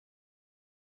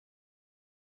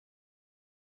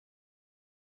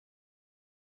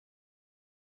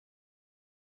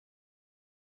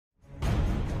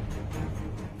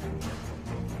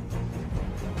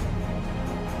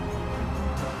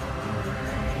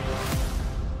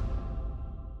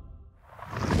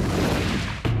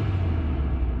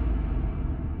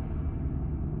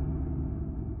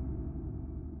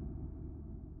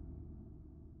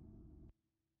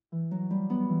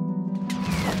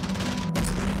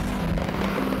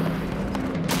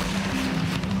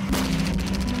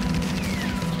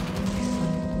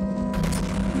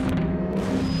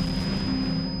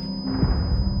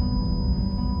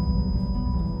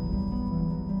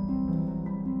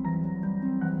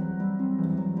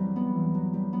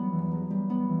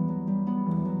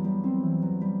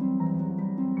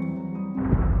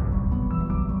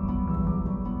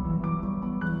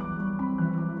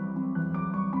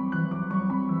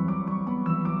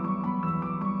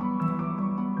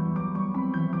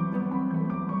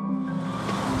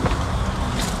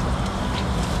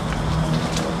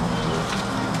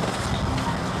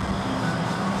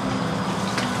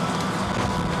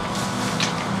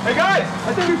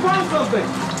think we found something!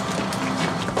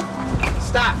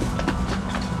 Stop!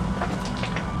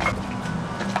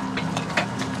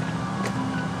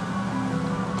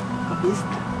 What is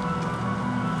that?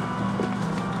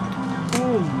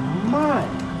 Oh my!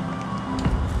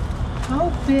 How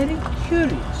very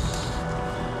curious.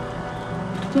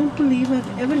 Don't believe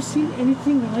I've ever seen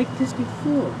anything like this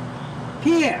before.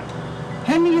 Pierre,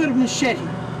 hand me your machete.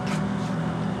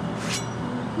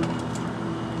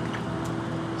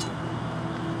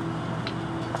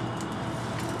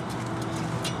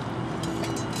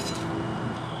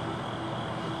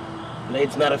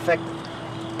 Blade's not effective,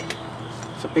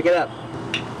 so pick it up.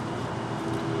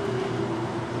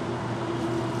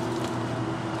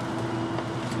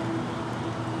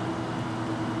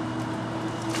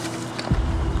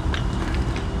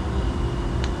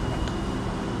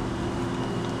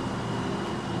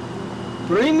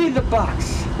 Bring me the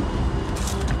box.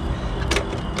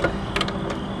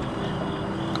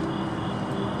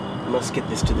 I must get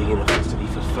this to the university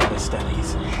for further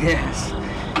studies. Yes,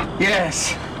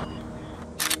 yes.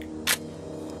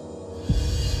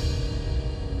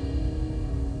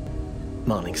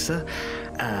 Morning, sir.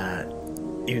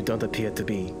 You don't appear to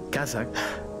be Kazakh.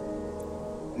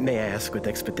 May I ask what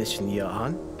expedition you're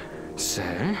on?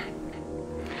 Sir,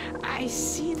 I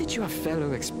see that you are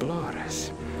fellow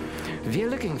explorers. We're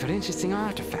looking for interesting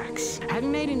artifacts. Have you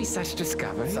made any such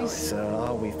discoveries? Sorry, sir.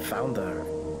 All we found are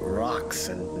rocks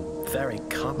and very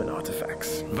common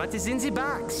artifacts. What is in the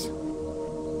box?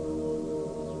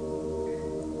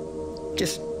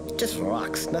 Just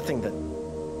rocks. Nothing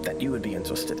that you would be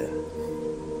interested in.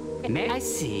 May I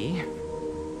see?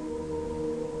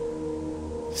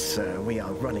 Sir, we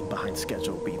are running behind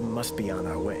schedule. We must be on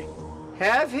our way.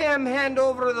 Have him hand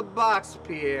over the box,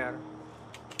 Pierre.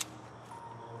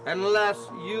 Unless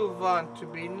you want to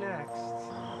be next.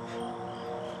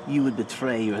 You would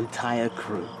betray your entire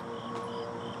crew.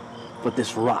 But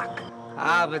this rock.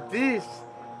 Ah, but this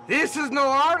is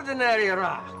no ordinary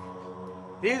rock.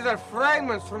 These are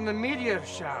fragments from the meteor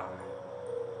shower.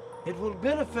 It will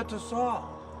benefit us all.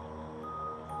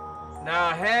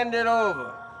 Now hand it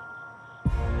over.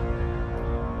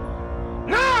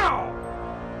 Now!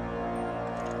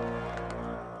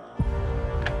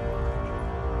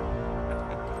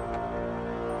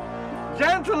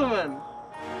 Gentlemen,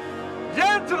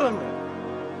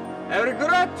 I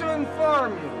regret to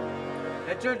inform you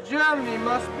that your journey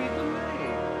must be delayed.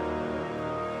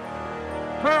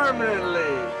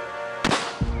 Permanently.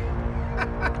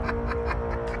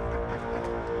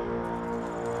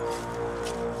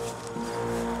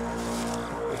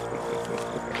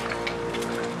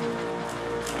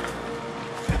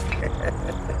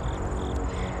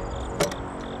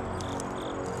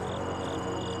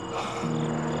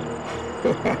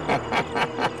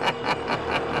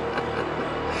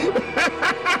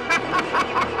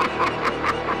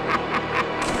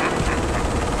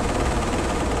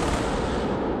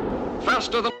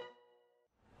 Faster than...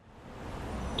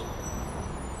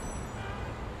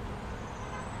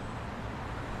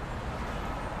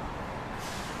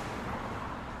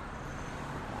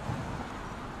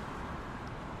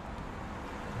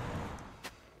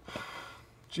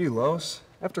 Gee, Lois,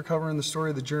 after covering the story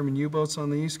of the German U-boats on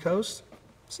the East Coast,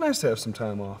 it's nice to have some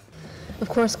time off. Of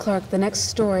course, Clark, the next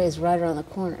story is right around the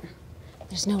corner.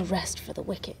 There's no rest for the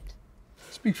wicked.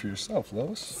 Speak for yourself,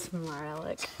 Lois. Smart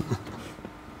aleck.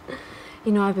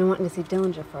 You know, I've been wanting to see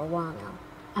Dillinger for a while now.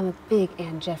 I'm a big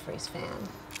Anne Jeffries fan.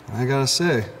 I gotta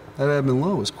say, that Admin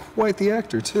Lowe is quite the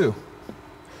actor, too.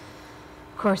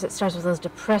 Of course, it starts with those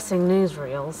depressing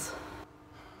newsreels.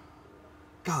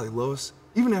 Golly, Lois,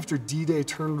 even after D-Day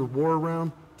turned the war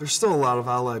around, there's still a lot of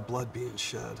Allied blood being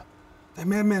shed. That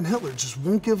madman Hitler just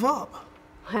won't give up.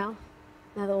 Well,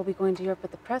 now that we'll be going to Europe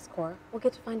with the press corps, we'll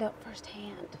get to find out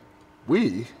firsthand.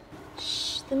 We?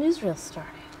 Shh, the newsreel's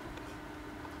starting.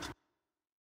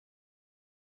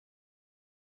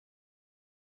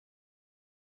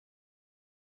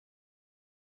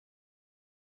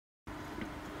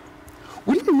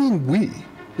 What do you mean, we?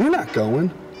 We're not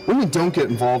going. Women don't get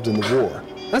involved in the war.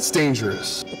 That's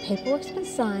dangerous. The paperwork's been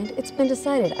signed. It's been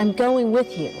decided. I'm going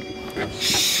with you.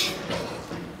 Shh.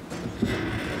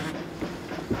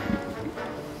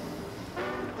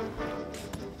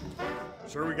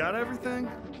 Sure we got everything?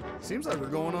 Seems like we're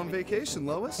going on vacation,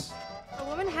 Lois. A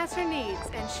woman has her needs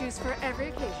and shoes for every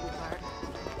occasion, Clark.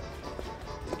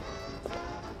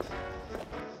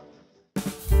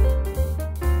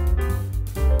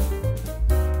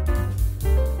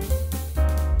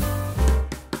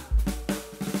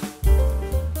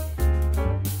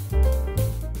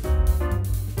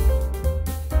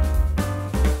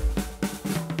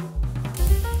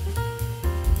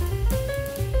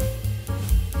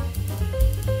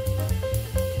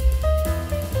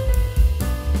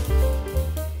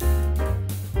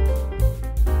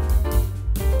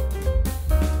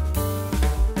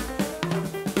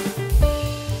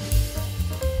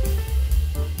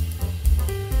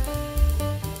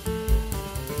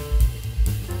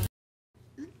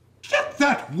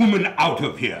 that woman out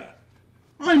of here.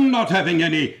 I'm not having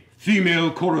any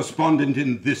female correspondent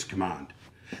in this command.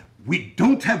 We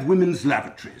don't have women's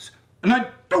lavatories, and I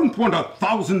don't want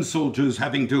 1,000 soldiers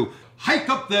having to hike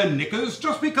up their knickers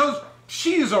just because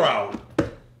she's around.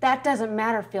 That doesn't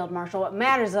matter, Field Marshal. What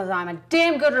matters is I'm a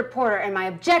damn good reporter, and my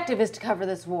objective is to cover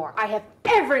this war. I have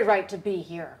every right to be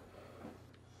here.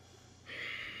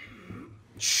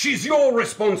 She's your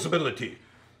responsibility.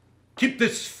 Keep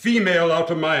this female out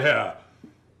of my hair,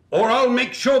 or I'll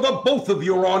make sure the both of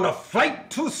you are on a flight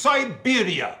to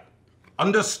Siberia.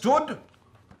 Understood?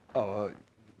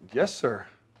 Yes, sir.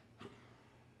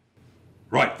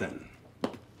 Right then.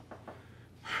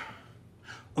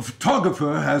 A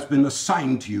photographer has been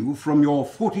assigned to you from your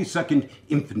 42nd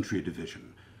Infantry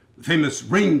Division, the famous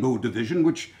Rainbow Division,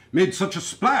 which made such a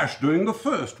splash during the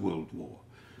First World War.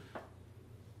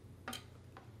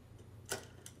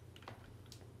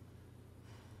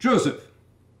 Joseph,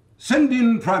 send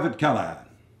in Private Callahan.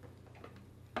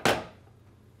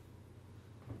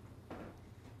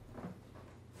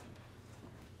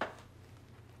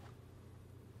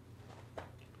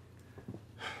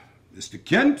 Mr.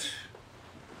 Kent,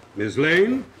 Ms.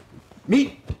 Lane,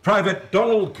 meet Private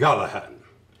Donald Callahan.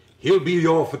 He'll be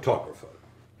your photographer.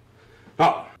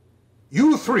 Now,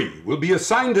 you three will be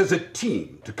assigned as a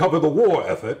team to cover the war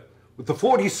effort with the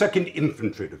 42nd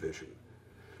Infantry Division.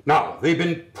 Now, they've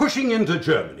been pushing into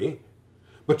Germany,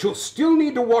 but you'll still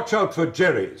need to watch out for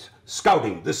Jerry's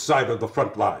scouting this side of the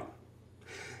front line.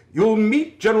 You'll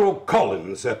meet General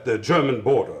Collins at the German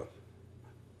border.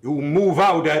 You'll move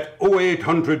out at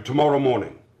 0800 tomorrow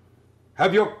morning.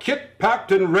 Have your kit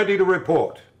packed and ready to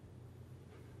report.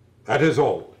 That is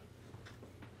all.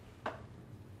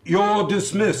 You're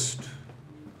dismissed.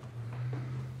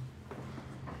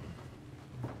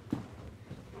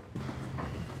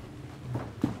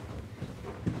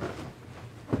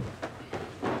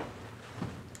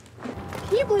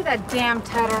 Can you believe that damn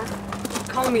Tedder?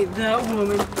 Calling me that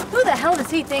woman. Who the hell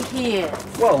does he think he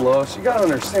is? Well, Lois, you gotta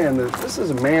understand that this is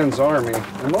a man's army,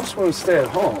 and most women stay at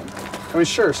home. I mean,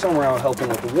 sure, some are out helping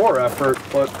with the war effort,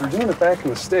 but they're doing it back in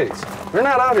the States. They're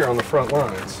not out here on the front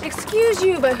lines. Excuse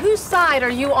you, but whose side are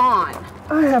you on?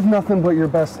 I have nothing but your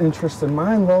best interest in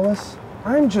mind, Lois.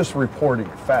 I'm just reporting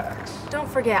facts. Don't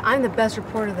forget, I'm the best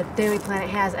reporter the Daily Planet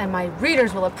has, and my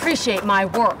readers will appreciate my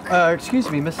work.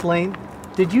 Excuse me, Miss Lane.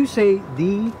 Did you say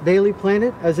the Daily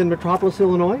Planet, as in Metropolis,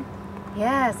 Illinois?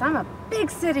 Yes, I'm a big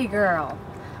city girl.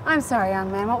 I'm sorry, young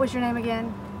man. What was your name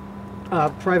again?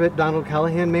 Private Donald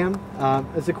Callahan, ma'am.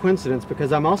 It's a coincidence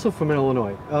because I'm also from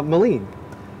Illinois. Moline.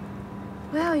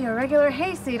 Well, you're a regular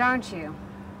hayseed, aren't you?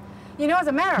 You know, as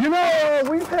a matter of fact...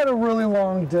 we've had a really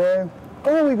long day.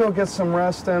 Why don't we go get some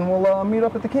rest and we'll meet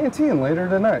up at the canteen later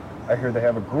tonight? I hear they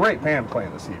have a great band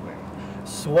playing this evening.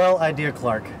 Swell idea,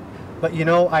 Clark. But you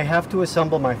know, I have to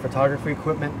assemble my photography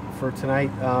equipment for tonight.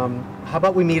 How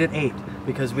about we meet at 8?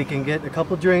 Because we can get a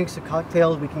couple drinks, a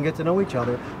cocktail, we can get to know each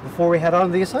other before we head on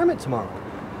to the assignment tomorrow.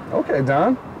 Okay,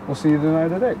 Don. We'll see you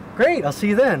tonight at 8. Great, I'll see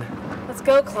you then. Let's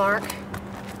go, Clark.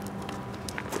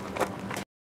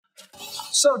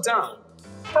 So, Don,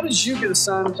 how did you get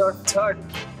assigned as our photographer?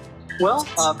 Well,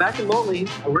 back in Lois Lane,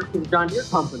 I worked for the John Deere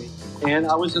Company, and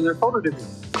I was in their photo division.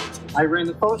 I ran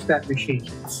the photostat machine.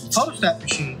 The photostat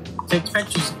machine takes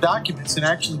pictures of documents and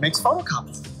actually makes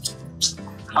photocopies.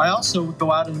 I also would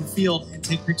go out in the field and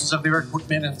take pictures of their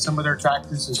equipment and some of their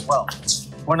tractors as well.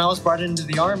 When I was brought into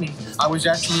the Army, I was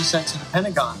actually sent to the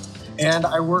Pentagon, and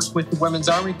I worked with the Women's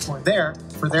Army Corps there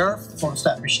for their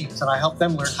photostat machines, and I helped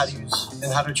them learn how to use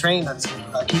and how to train and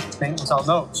keep maintenance on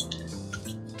those.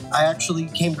 I actually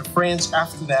came to France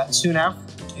after that, soon after,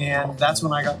 and that's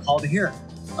when I got called to here.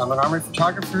 I'm an Army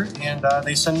photographer, and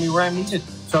they send me where I'm needed,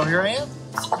 so here I am.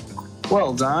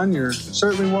 Well, Don, you're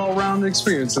certainly well-rounded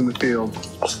experience in the field.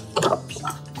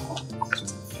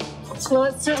 Well,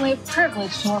 it's certainly a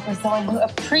privilege to work with someone who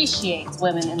appreciates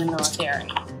women in the military.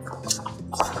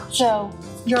 So,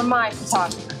 you're my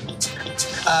photographer.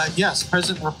 Yes,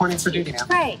 present reporting for duty, ma'am.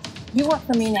 Great. You work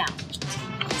for me now.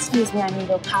 Excuse me, I need to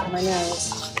go powder my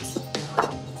nose.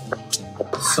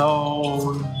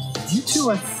 So, you two,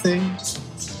 I think...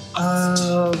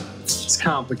 It's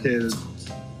complicated.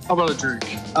 How about a drink?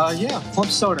 Yeah, club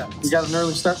soda. We got an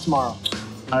early start tomorrow.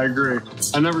 I agree.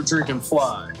 I never drink and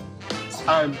fly.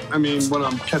 I mean, when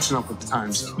I'm catching up with the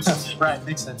time zone. Right,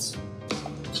 makes sense.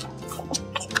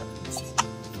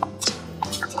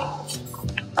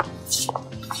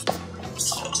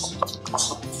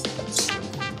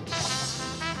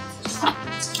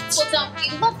 Well, don't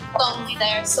you look lonely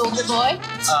there, soldier boy?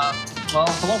 Well,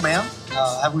 hello, ma'am.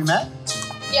 Have we met?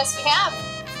 Yes, we have.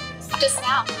 Just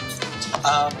now.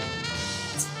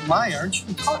 My, aren't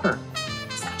you? Talker.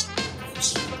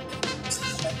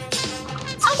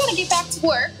 I'm gonna get back to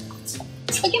work,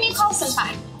 but give me a call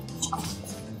sometime.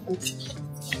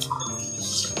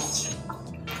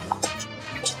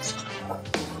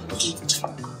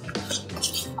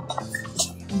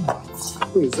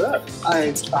 Who's that?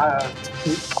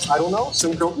 I don't know.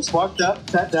 Some girl just walked up,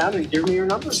 sat down, and gave me her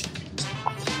number.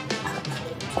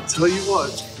 I'll tell you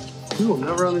what, you will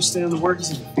never understand the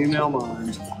workings of the female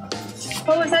mind.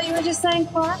 What was that you were just saying,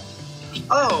 Clark?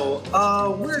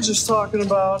 Oh, we're just talking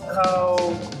about how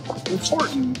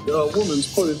important a woman's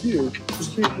point of view is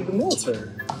being in the military.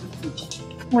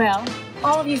 Well,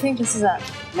 all of you think this is a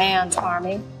man's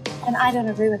army, and I don't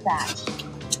agree with that.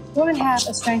 Women have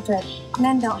a strength that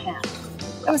men don't have.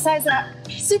 And besides that,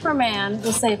 Superman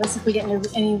will save us if we get into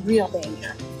any real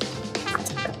danger.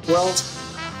 Well,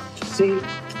 see,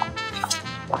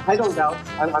 I don't doubt.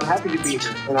 I'm happy to be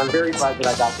here, and I'm very glad that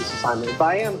I got this assignment. But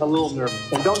I am a little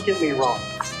nervous, and don't get me wrong.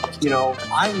 You know,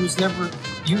 I was never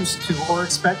used to or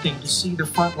expecting to see the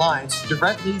front lines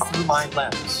directly through my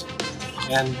lens.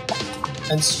 And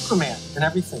Superman and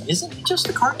everything. Isn't he just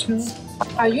a cartoon?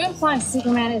 Are you implying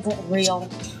Superman isn't real?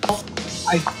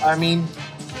 I mean,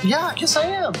 yeah, I guess I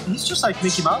am. He's just like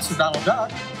Mickey Mouse or Donald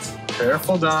Duck.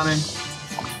 Careful, Donny.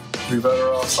 We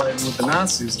better off fighting with the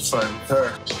Nazis than fighting with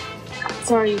her.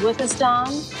 So are you with us, Don?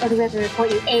 Or do we have to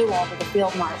report you AWOL to the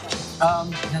field marshal?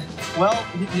 Well,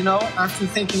 you know, after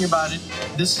thinking about it,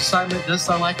 this assignment does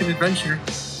sound like an adventure.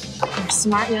 You're a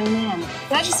smart young man.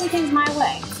 Glad you see things my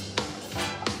way.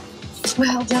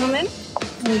 Well, gentlemen,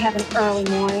 we have an early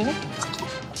morning.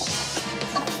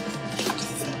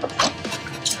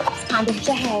 It's time to hit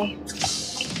the hay.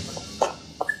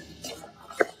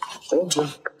 Told you.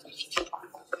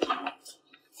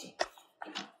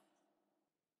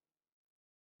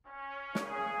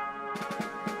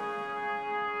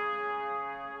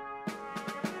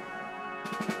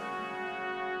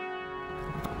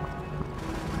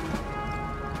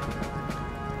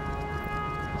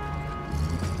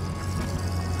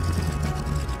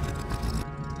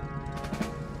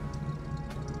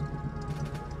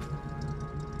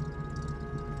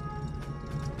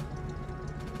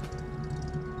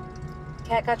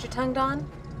 Cat got your tongue, Don?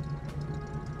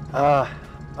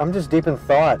 I'm just deep in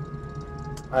thought.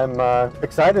 I'm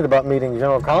excited about meeting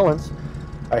General Collins.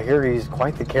 I hear he's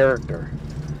quite the character.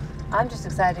 I'm just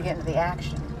excited to get into the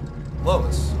action.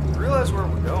 Lois, you realize where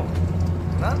we're going?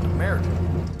 We're not in America.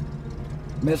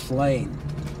 Miss Lane,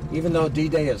 even though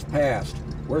D-Day has passed,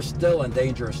 we're still in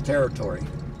dangerous territory.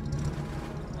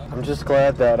 I'm just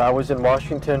glad that I was in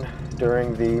Washington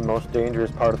during the most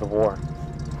dangerous part of the war.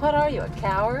 What are you, a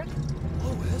coward?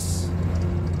 Lois.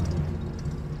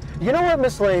 You know what,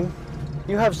 Miss Lane?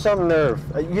 You have some nerve.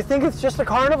 You think it's just a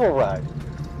carnival ride.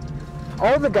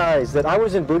 All the guys that I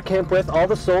was in boot camp with, all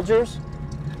the soldiers,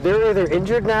 they're either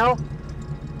injured now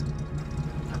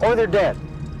or they're dead.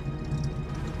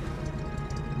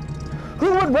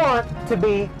 Who would want to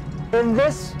be in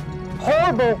this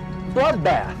horrible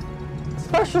bloodbath,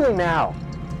 especially now?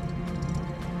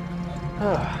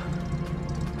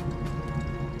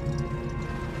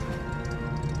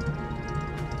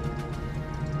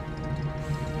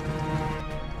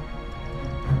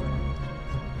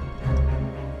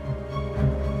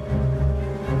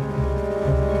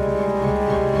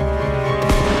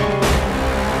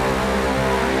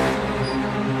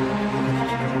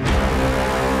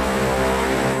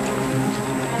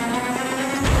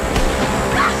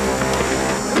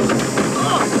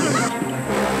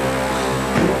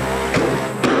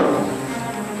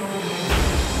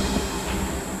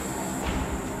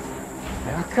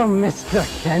 Welcome, Mr.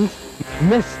 Kent,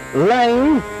 Miss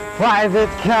Lane, Private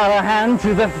Callahan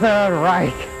to the Third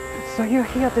Reich. So you're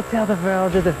here to tell the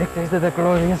world of the victories of the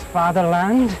glorious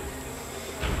fatherland?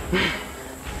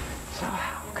 So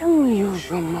how can we use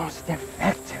you most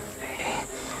effectively?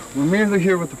 We're merely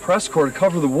here with the press corps to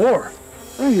cover the war.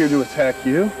 We're not here to attack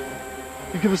you.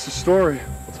 You give us a story,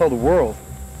 we'll tell the world.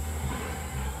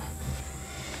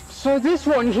 So this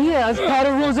one here is part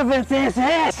of Roosevelt's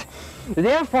SS.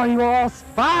 Therefore, you are all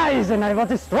spies, and I will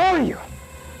destroy you.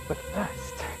 But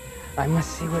first, I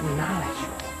must see what knowledge you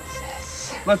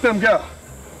possess. Let them go.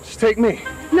 Just take me.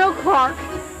 No, Clark.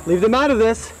 Leave them out of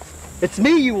this. It's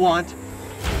me you want.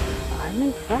 I'm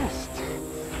impressed.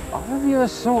 All of you are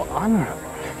so honorable.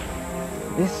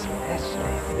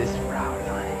 Especially this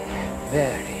Fraulein.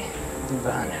 Very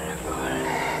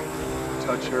vulnerable.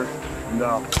 Touch her, and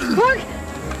I'll... Clark!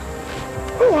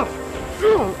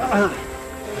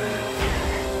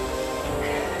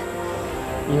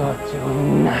 You're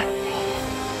doing nothing.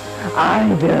 I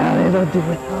will a little do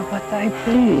it all but I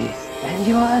please. And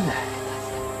you others,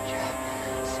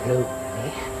 slowly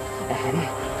and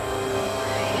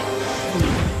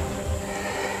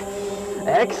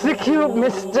execute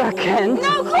Mr. Kent.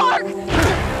 No, Clark!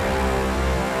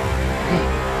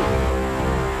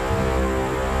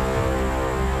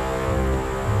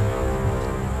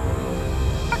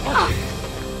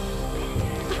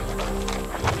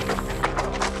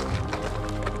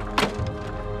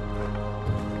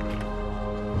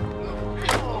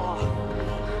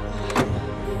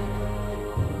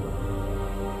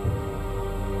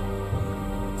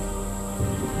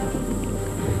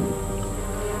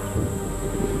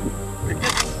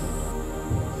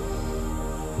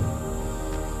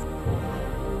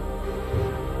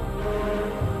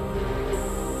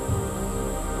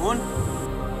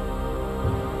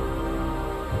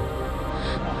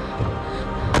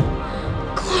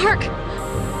 Clark!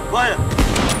 Quiet!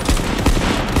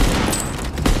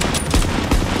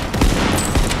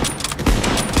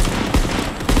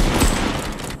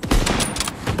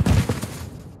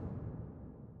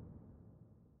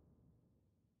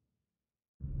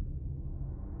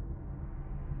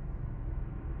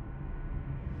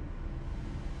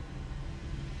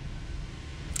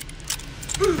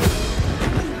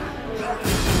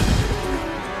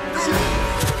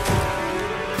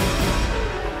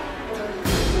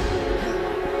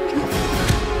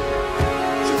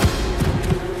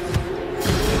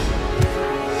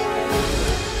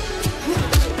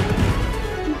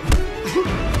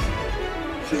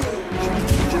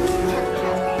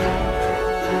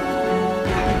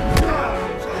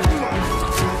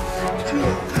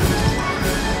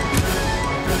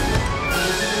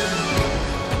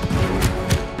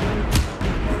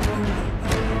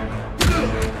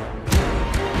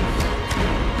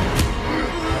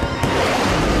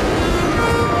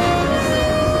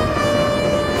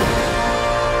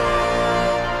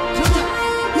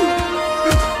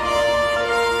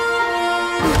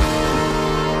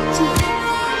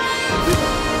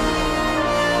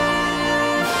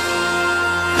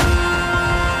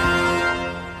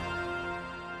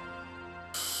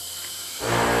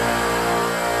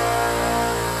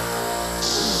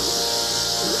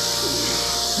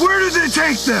 Where did they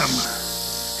take them?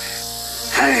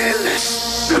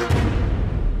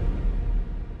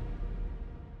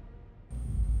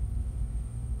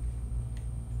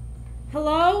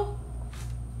 Hello?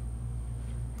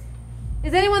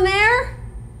 Is anyone there?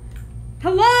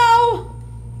 Hello?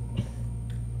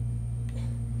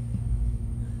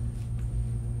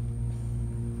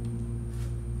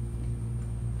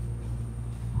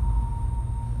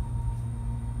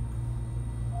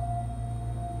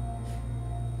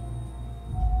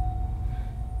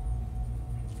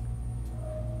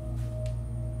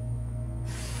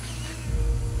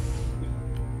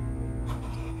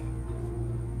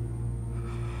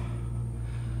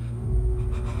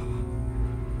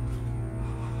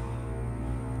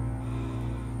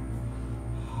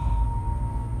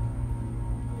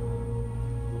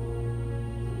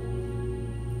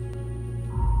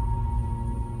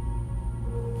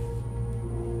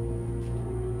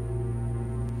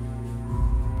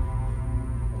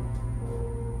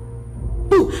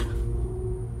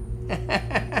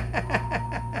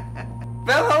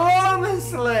 Well, hello,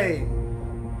 Miss Lane.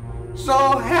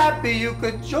 So happy you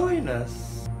could join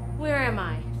us. Where am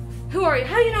I? Who are you?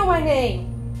 How do you know my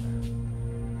name?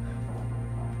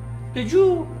 Did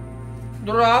you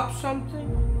drop something?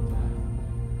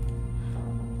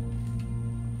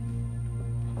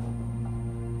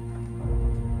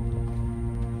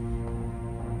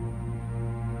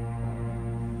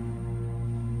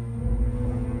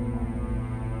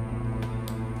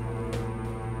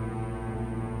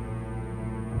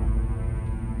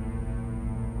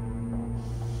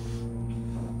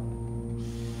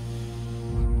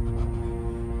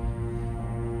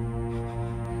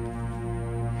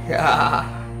 Yeah.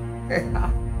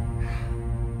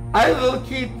 I will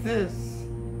keep this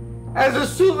as a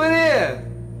souvenir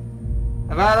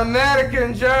of an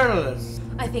American journalist.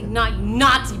 I think not, you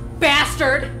Nazi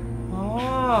bastard!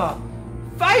 Oh,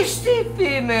 feisty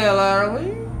female, are we?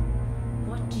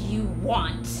 What do you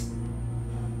want?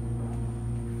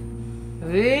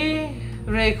 We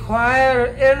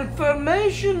require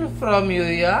information from you,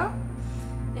 yeah?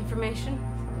 Information?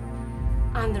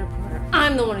 I'm the reporter.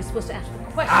 I'm the one who's supposed to answer the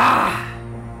question. Ah!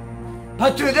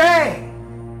 But today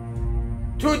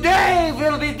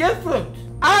will be different.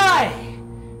 I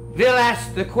will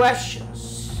ask the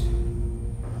questions.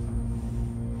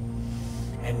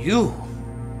 And you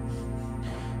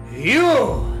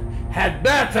had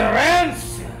better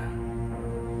answer.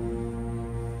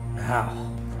 Now,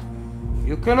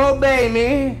 you can obey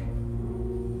me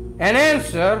and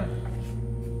answer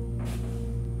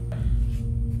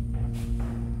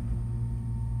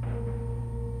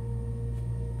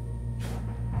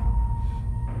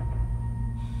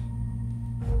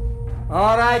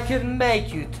or I can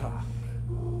make you talk.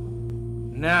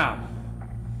 Now,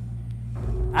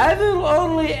 I will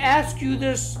only ask you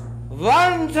this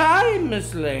one time,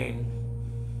 Miss Lane.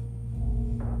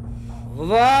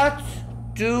 What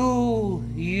do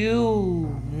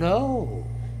you know?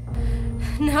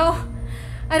 No,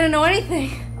 I don't know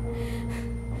anything.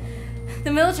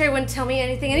 The military wouldn't tell me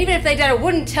anything, and even if they did, I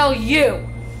wouldn't tell you.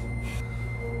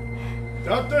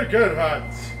 Dr.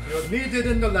 Gerhardt, you're needed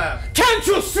in the lab. Can't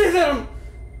you see them?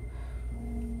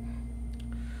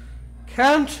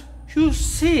 Can't you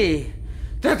see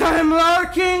that I'm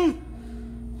lurking?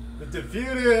 The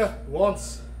Führer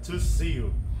wants to see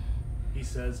you. He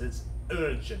says it's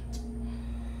urgent.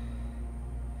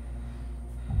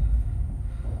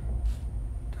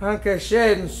 Danke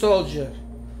schön, soldier.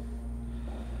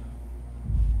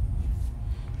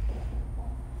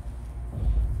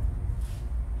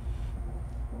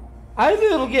 I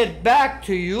will get back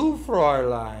to you,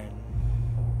 Fräulein.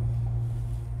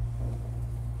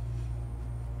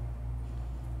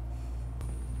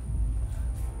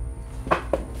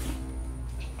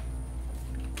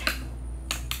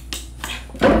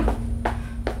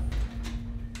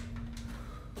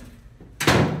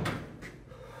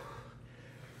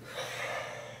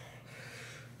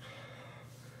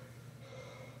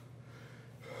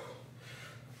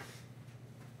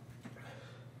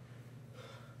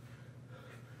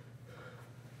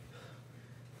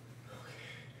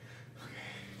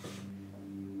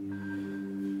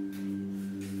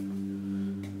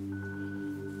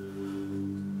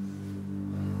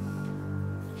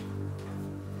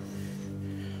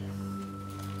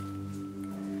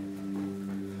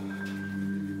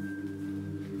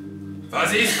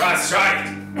 Was ist, was schreit?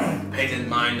 Pay den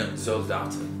meinen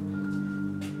Soldaten.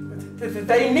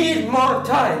 They need more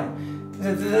time.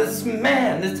 This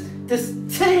man, this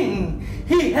thing,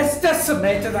 he has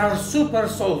decimated our super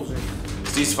soldiers.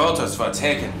 These photos were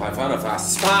taken by one of our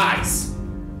spies.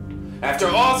 After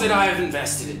all that I have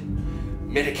invested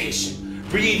in, medication,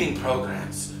 breathing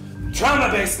programs,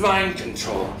 trauma-based mind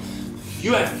control,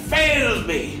 you have failed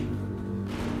me.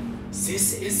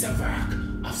 This is the work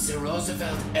of the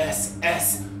Roosevelt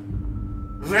SS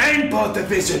Rainbow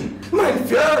Division. Mein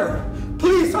Führer,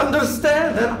 please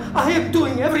understand that I am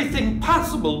doing everything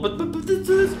possible, but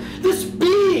this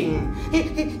being,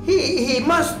 he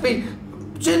must be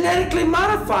genetically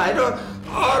modified or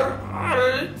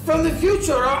from the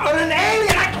future or an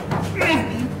alien.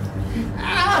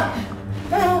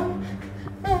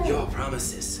 Your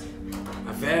promises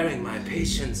are wearing my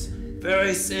patience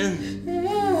very thin.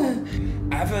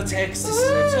 I will take this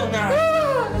little knife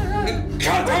and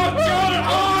cut out your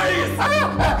eyes! I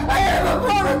have a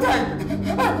prototype!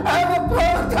 I have a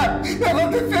prototype that will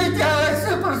defeat the Allied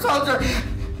super soldier!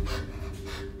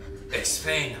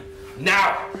 Explain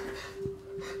now!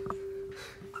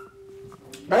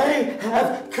 I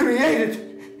have created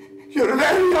your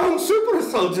very own super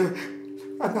soldier.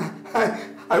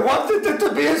 I wanted it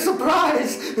to be a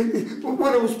surprise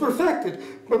when it was perfected.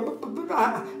 But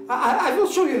I will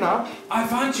show you now. I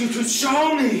want you to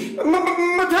show me!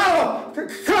 Metallo,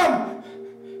 come!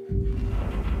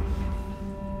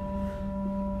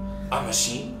 A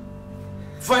machine?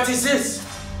 What is this?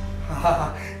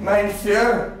 Mein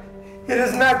Führer, it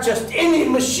is not just any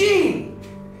machine.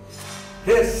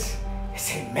 This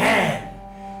is a man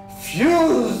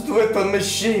fused with a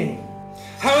machine.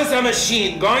 How is a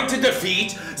machine going to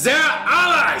defeat their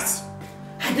allies?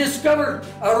 I discovered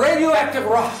a radioactive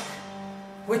rock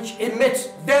which emits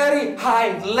very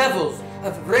high levels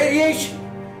of radiation,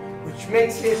 which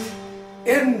makes it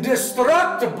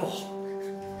indestructible.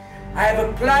 I have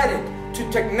applied it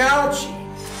to technology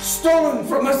stolen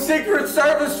from a Secret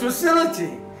Service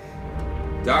facility.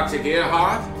 Dr.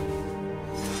 Gerhardt?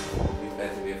 We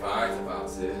better be right about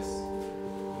this.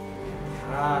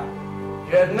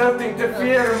 You have nothing to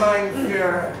fear, mein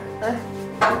Führer.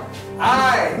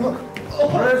 I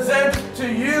present to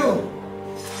you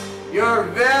your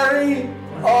very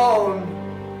own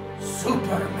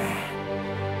Superman.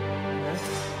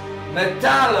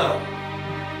 Metallo,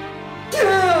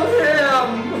 kill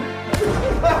him!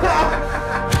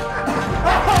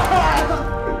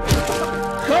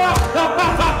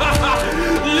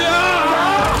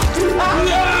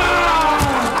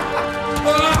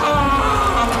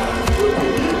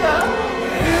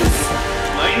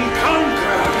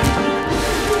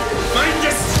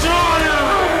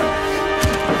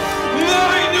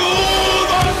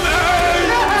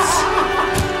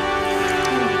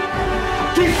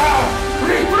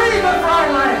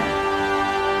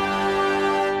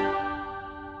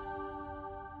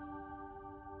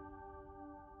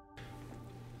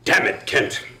 Damn it,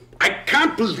 Kent. I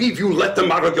can't believe you let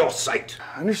them out of your sight.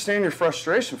 I understand your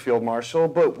frustration, Field Marshal,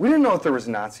 but we didn't know if there was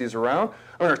Nazis around,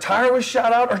 or our tire was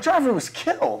shot out, our driver was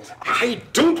killed. I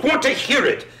don't want to hear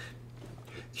it.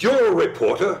 You're a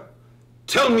reporter.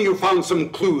 Tell me you found some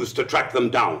clues to track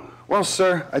them down. Well,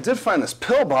 sir, I did find this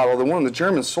pill bottle that one of the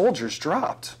German soldiers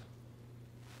dropped.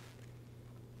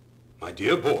 My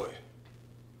dear boy,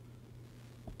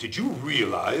 did you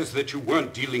realize that you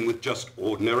weren't dealing with just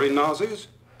ordinary Nazis?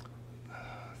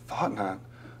 Thought not.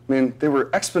 I mean, they were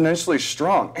exponentially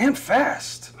strong and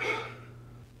fast.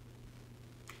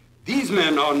 These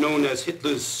men are known as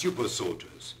Hitler's super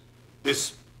soldiers.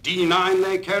 This D9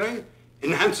 they carry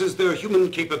enhances their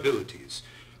human capabilities,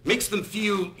 makes them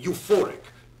feel euphoric,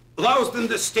 allows them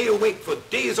to stay awake for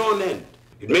days on end.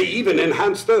 It may even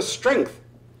enhance their strength.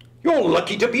 You're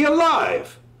lucky to be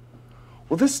alive.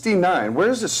 Well, this D9,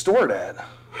 where is it stored at?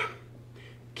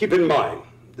 Keep in mind,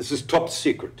 this is top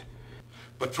secret.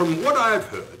 But from what I've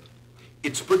heard,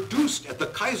 it's produced at the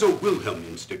Kaiser Wilhelm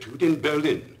Institute in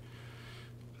Berlin.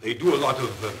 They do a lot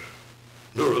of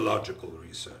neurological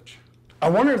research. I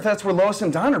wonder if that's where Lois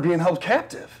and Don are being held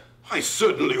captive. I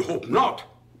certainly hope not.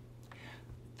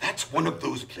 That's one of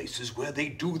those places where they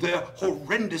do their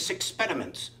horrendous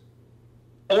experiments.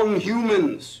 On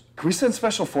humans. Can we send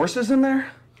special forces in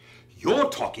there? You're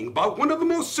talking about one of the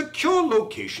most secure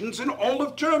locations in all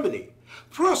of Germany.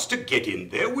 For us to get in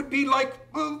there would be like,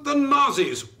 well, the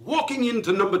Nazis walking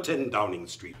into number 10 Downing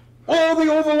Street. Or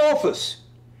the Oval Office.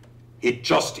 It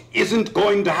just isn't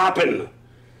going to happen.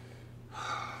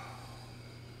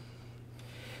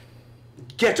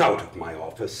 Get out of my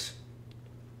office.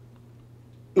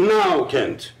 Now,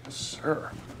 Kent. Yes,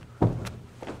 sir.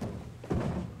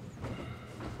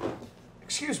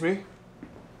 Excuse me.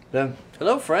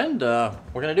 Hello, friend.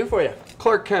 What can I do for you?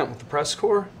 Clark Kent with the press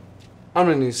corps. I'm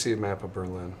gonna need to see a map of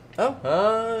Berlin.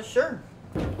 Oh, sure.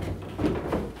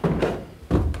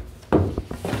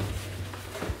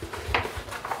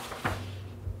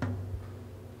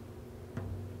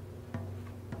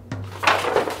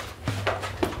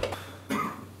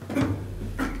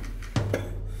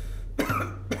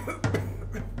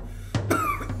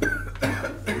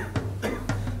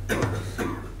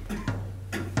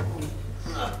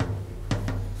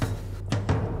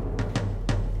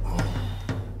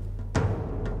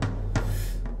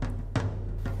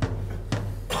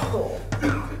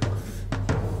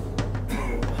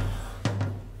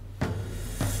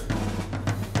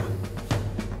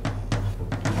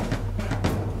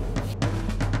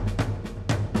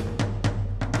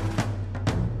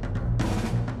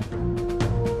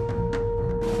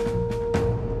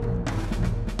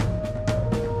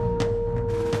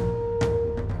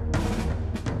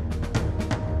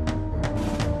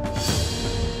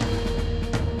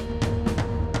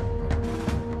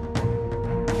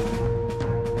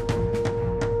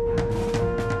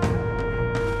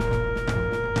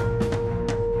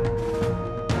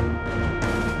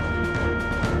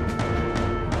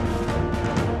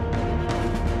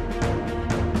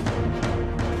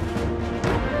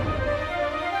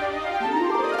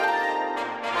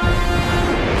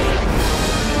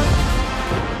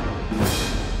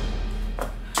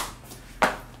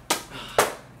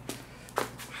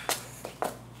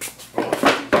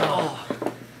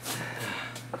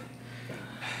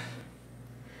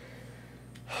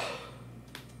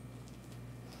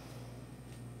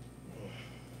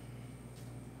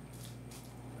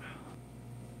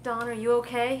 Don, are you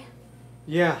okay?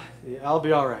 Yeah, I'll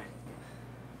be all right.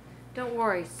 Don't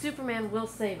worry, Superman will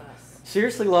save us.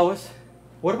 Seriously, Lois?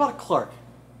 What about Clark?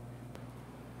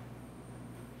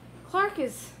 Clark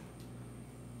is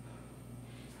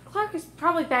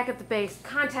probably back at the base,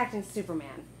 contacting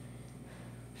Superman.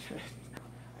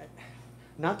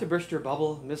 Not to burst your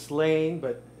bubble, Miss Lane,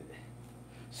 but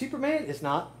Superman is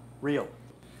not real.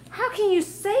 How can you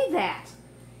say that?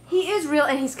 He is real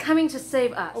and he's coming to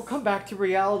save us. Oh, come back to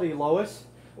reality, Lois.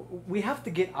 We have to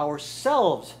get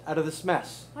ourselves out of this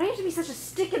mess. Why do you have to be such a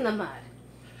stick in the mud?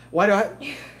 Why do I...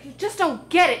 You just don't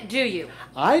get it, do you?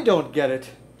 I don't get it.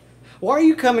 Why are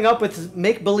you coming up with this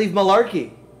make-believe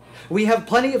malarkey? We have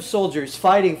plenty of soldiers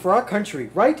fighting for our country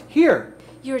right here.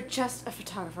 You're just a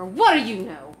photographer. What do you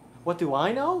know? What do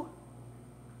I know?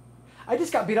 I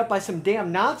just got beat up by some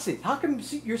damn Nazi. How come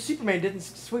your Superman didn't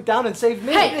sweep down and save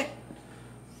me? Hey!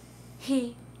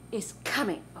 He is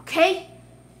coming, okay?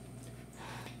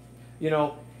 You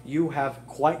know, you have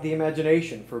quite the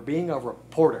imagination for being a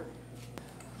reporter.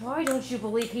 Why don't you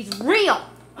believe he's real?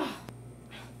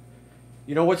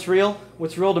 You know what's real?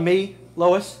 What's real to me,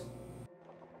 Lois?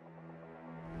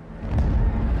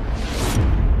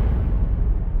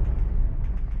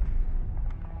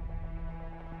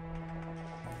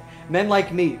 Men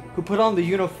like me, who put on the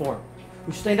uniform,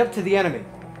 who stand up to the enemy.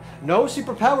 No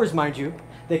superpowers, mind you.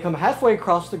 They come halfway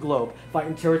across the globe, fight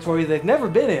in territory they've never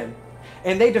been in,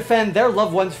 and they defend their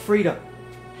loved ones' freedom.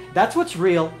 That's what's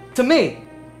real to me.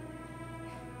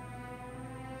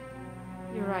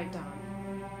 You're right, Don.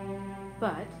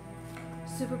 But,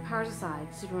 superpowers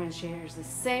aside, Superman shares the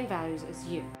same values as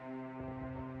you.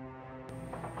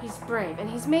 He's brave, and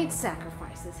he's made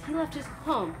sacrifices. He left his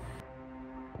home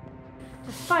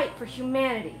to fight for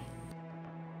humanity.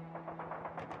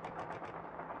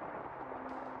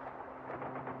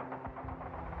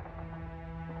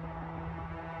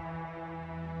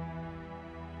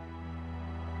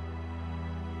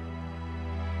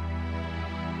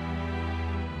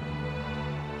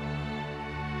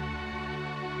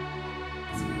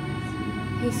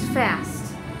 He's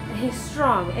fast, and he's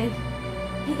strong, and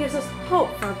he gives us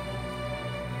hope for a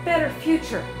better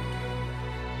future.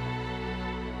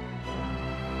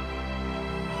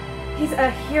 He's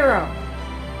a hero,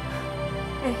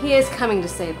 and he is coming to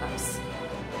save us.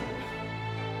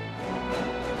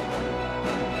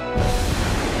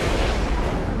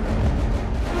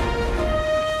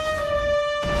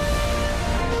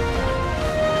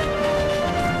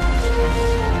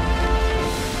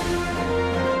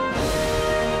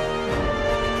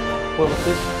 Well, if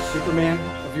this Superman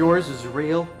of yours is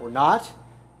real or not,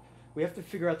 we have to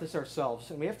figure out this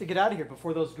ourselves, and we have to get out of here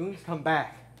before those goons come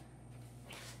back.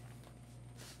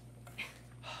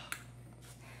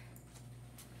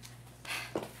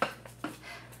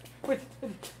 Wait,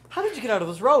 how did you get out of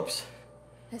those ropes?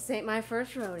 This ain't my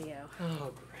first rodeo.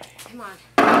 Oh, great. Come on,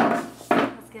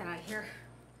 let's get out of here.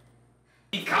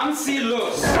 Ich kann sie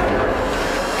los!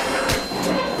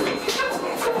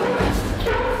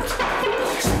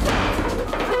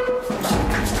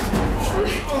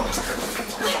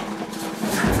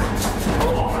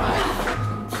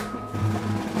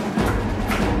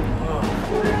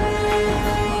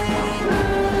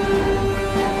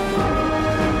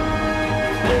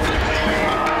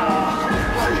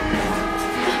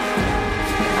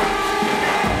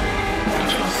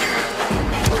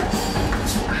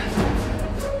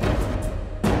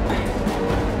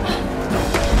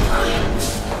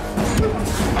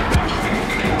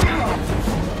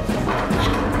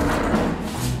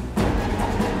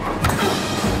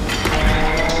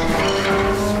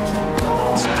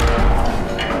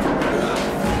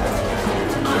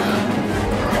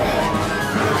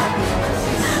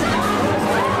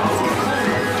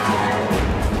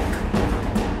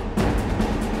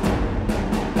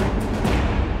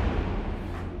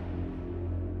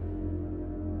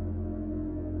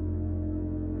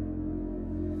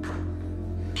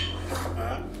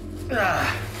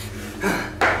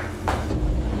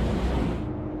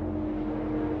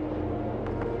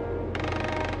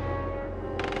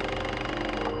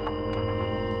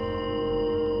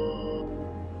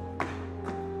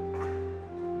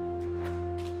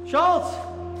 Schultz!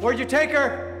 Where'd you take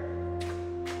her?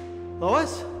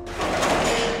 Lois?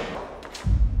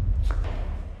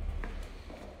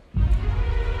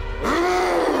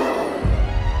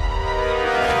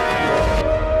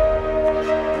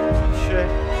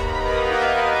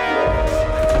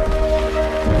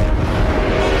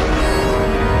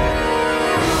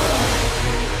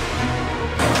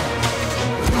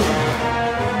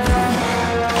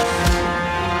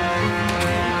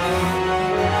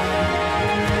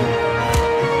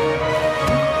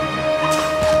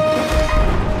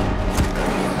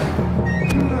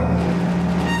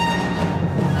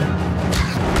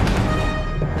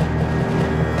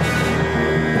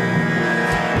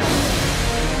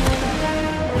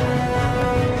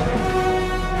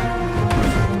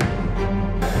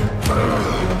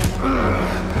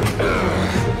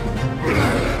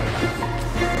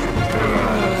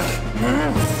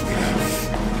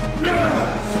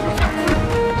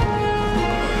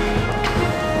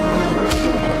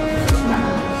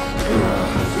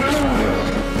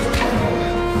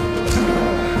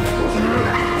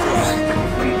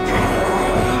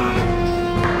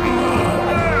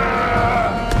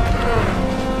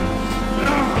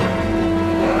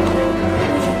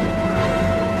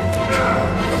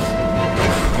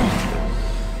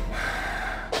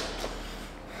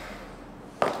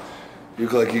 You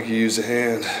look like you could use a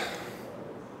hand.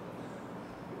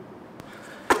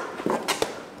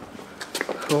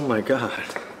 Oh my God.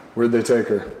 Where'd they take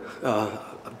her?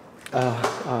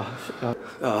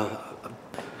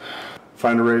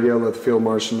 Find a radio, let the field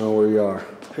marshal know where you are.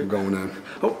 We're going in.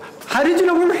 Oh, how did you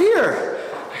know we were here?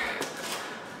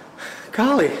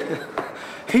 Golly,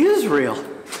 he is real.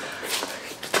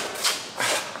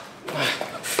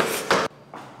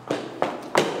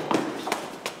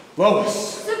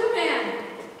 Lois! Superman!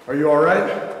 Are you all right?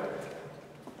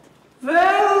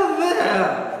 Well,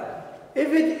 if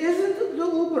it isn't the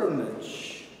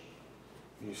Ubermensch.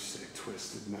 You sick,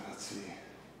 twisted Nazi.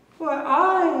 Why,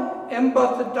 I am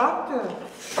but the doctor.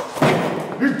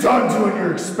 You're done doing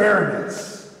your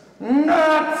experiments.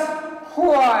 Not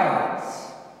quite.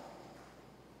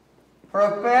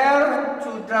 Prepare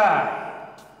to die.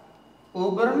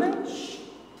 Ubermensch,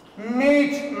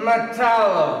 meet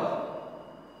Metallo.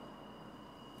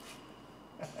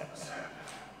 What's happening?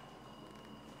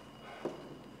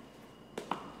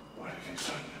 What have you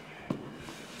done to me?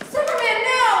 Superman,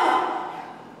 no!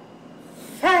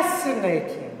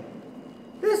 Fascinating.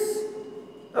 This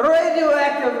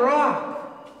radioactive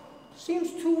rock seems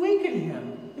to weaken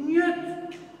him, and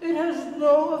yet it has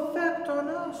no effect on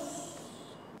us.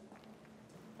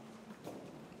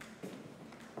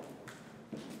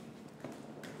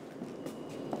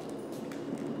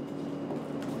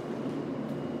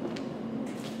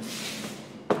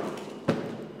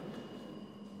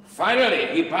 Finally,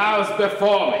 he bows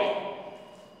before me.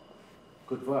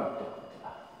 Good work, Doctor.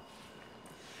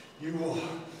 You will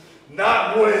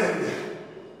not win.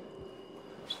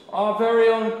 Our very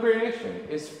own creation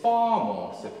is far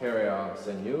more superior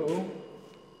than you.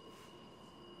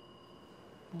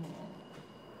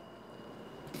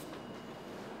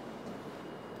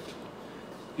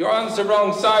 You're on the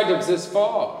wrong side of this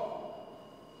war.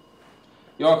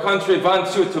 Your country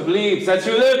wants you to believe that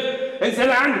you live in the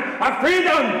land of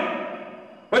freedom,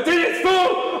 but it is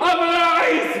full of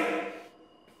lies!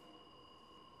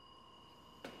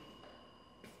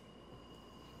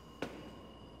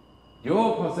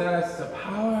 You possess the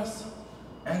powers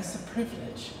and the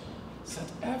privilege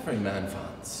that every man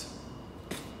wants.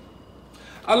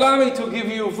 Allow me to give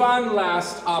you one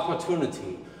last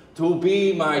opportunity to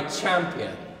be my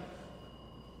champion.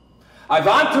 I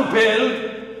want to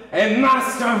build a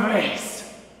master race.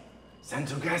 Then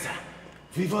together,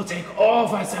 we will take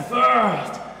over the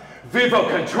world. We will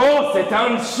control the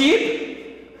dumb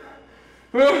sheep.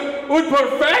 Und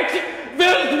perfect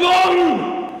wird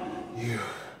one. You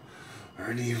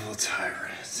are an evil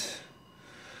tyrant,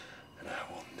 and I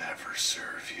will never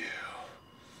serve you.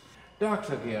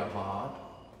 Dr. Gerhard,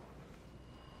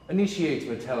 initiate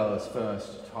Metallo's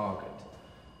first target,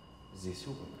 the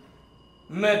Superman.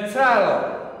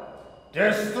 Metallo,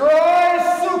 destroy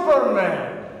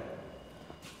Superman!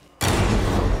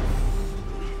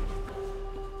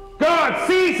 God,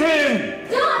 seize him!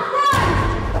 Don't run!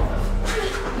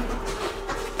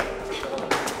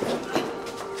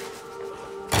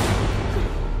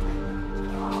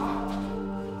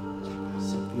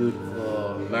 It's a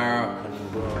beautiful American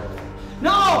girl.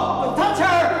 No! Don't touch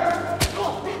her!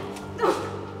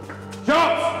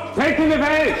 Shots! Taking the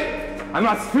page! I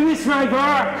must finish my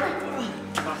work!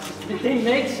 Was ist mit dem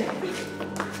Mädchen?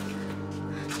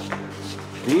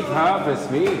 Leave her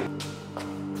with me.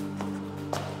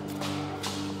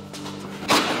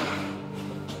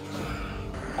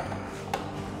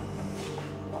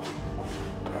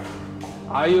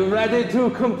 Are you ready to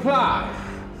comply?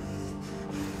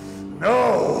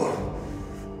 No!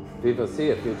 We will see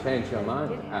if you change your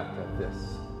mind after this.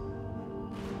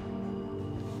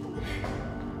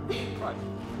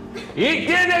 Ich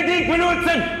werde dich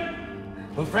benutzen,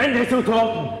 um Freunde zu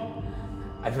töten.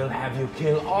 I will have you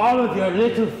kill all of your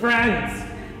little friends.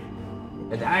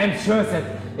 And I am sure that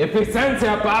if we send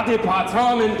their body parts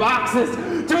home in boxes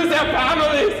to their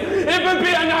families, it would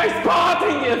be a nice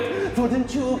parting gift.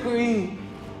 Wouldn't you agree?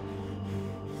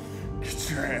 Get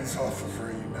your hands off of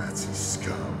her, you Nazi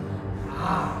scum.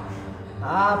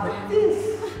 But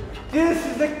this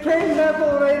is the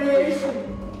K-level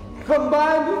radiation.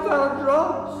 Combined with our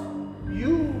drugs,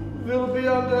 you will be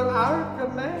under our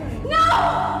command. No!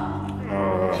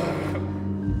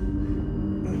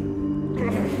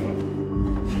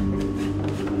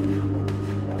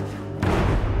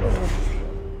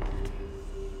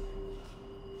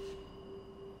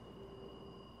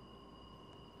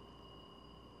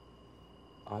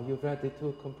 Are you ready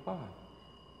to comply?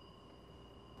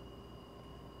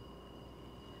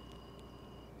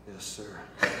 Yes, sir.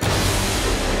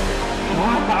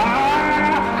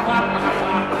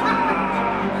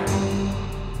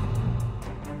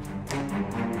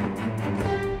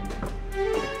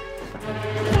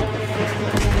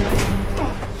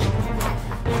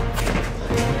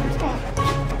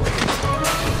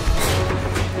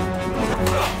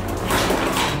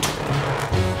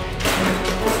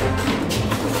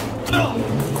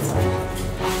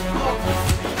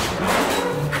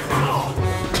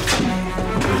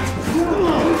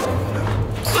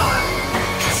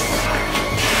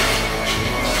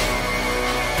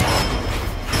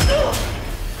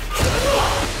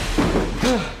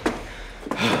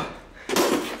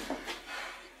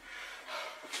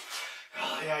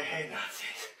 I hate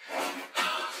Nazis.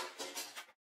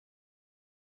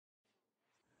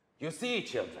 You see,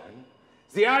 children,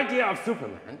 the idea of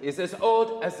Superman is as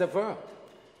old as the world.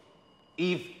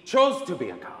 Eve chose to be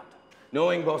a god,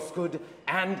 knowing both good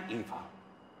and evil.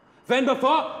 When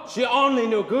before, she only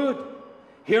knew good.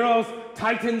 Heroes,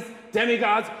 titans,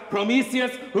 demigods,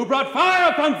 Prometheus, who brought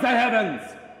fire from the heavens.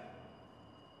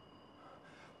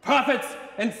 Prophets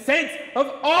and saints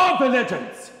of all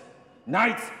religions.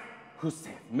 Knights who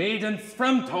saved maidens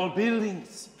from tall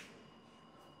buildings.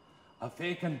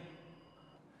 Awakened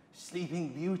sleeping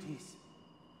beauties.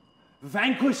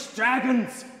 Vanquished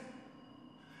dragons.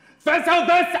 Vessel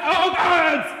this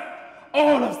ogres!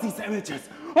 All of these images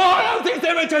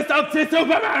of the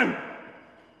Superman!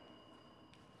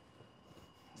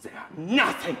 They are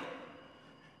nothing!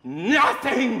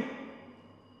 Nothing!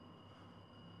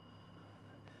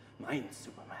 Mine,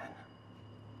 Superman,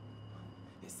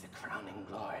 is the crowning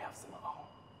glory of them all.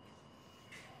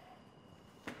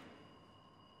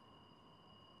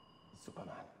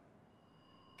 Superman,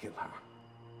 kill her.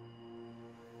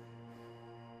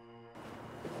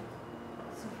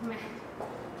 Superman,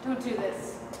 don't do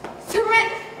this.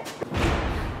 Superman!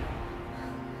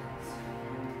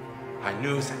 I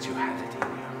knew that you had it in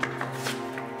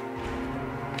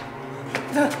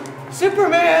you.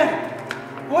 Superman!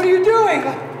 What are you doing?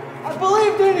 I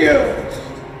believed in you!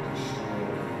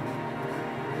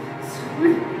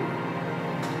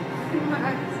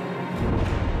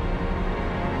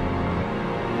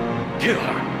 Kill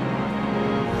her!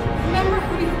 Remember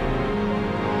who you...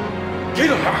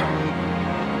 Kill her!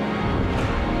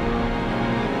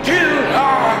 Kill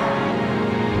her!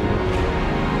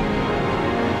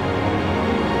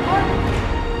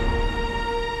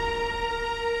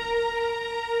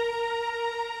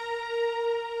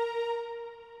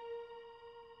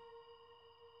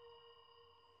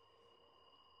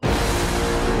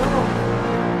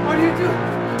 What are you doing?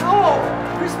 No!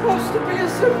 You're supposed to be a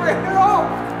superhero!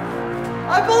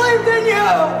 I believed in you!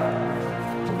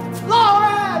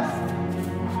 Lois!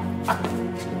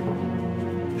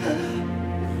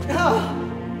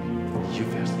 You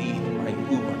will lead my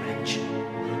Ubermensch,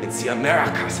 and the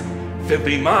Americas will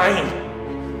be mine.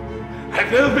 I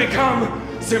will become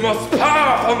the most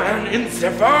powerful man in the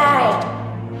world.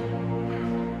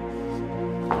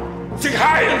 The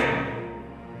Heil!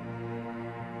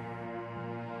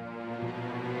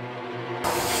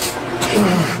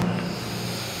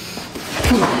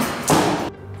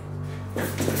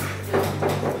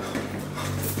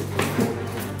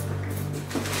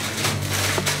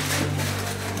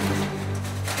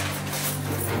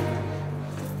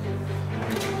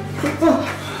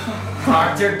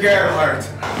 Dr. Gerhardt.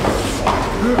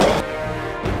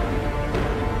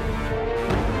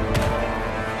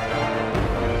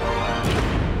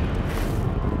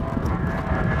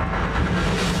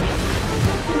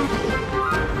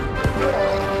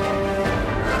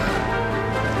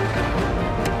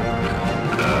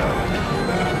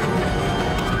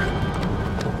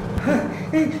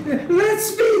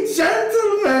 Let's be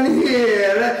gentlemen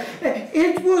here.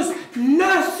 It was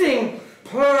nothing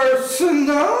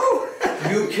personal.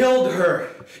 You killed her.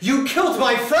 You killed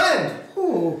my friend.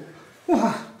 Oh,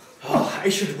 what? Oh, I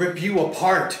should rip you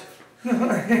apart.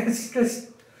 Just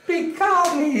be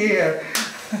calm here.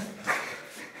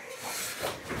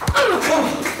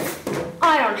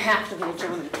 I don't have to be a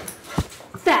gentleman.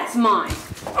 That's mine.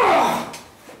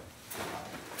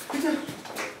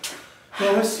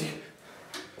 Lois,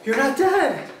 you're not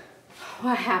dead.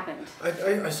 What happened?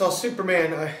 I saw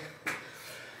Superman.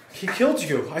 He killed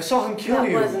you. I saw him kill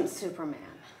you. That wasn't Superman.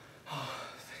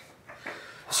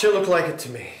 Sure looked like it to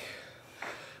me.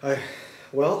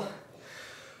 Well,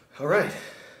 all right.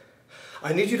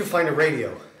 I need you to find a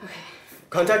radio. Okay.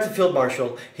 Contact the field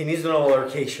marshal. He needs to know our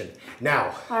location.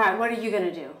 Now. All right, what are you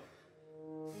gonna do?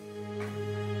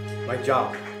 My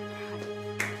job.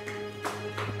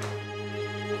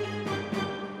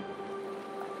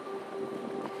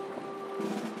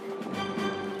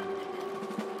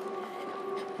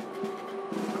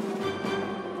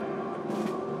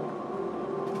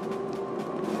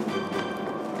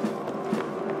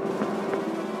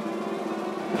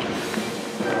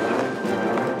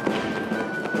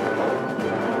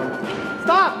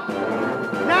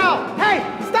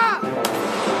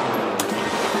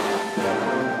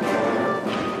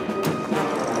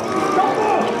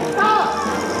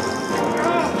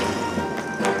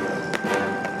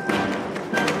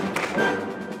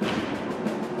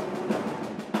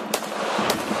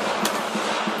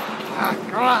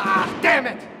 Damn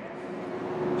it!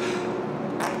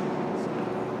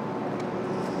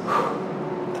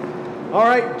 All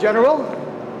right, General.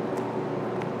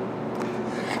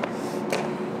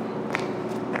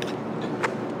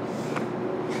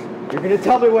 You're gonna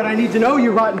tell me what I need to know,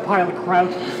 you rotten pile of crap.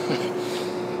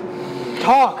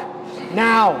 Talk!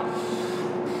 Now!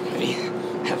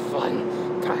 Have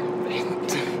fun,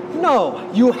 Private.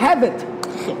 No, you haven't!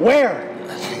 Where?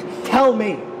 Tell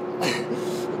me!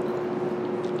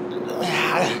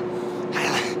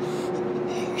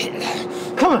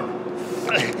 Come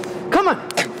on! Come on!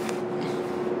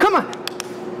 Come on!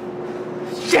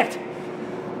 Shit!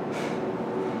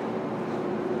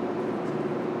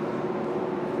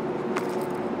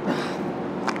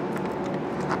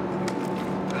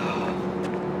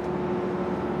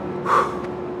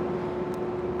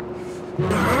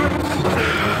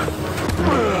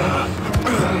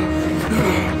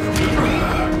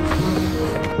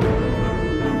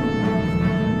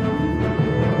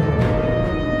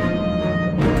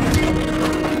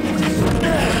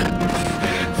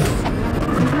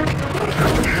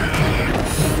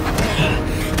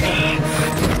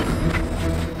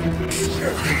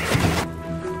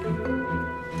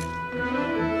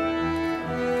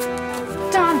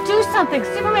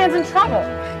 Superman's in trouble.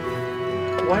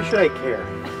 Why should I care?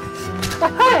 How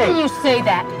can you say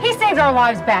that? He saved our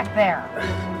lives back there.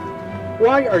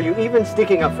 Why are you even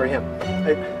sticking up for him?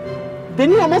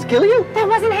 Didn't he almost kill you? That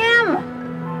wasn't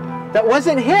him. That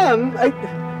wasn't him?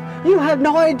 You have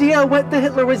no idea what the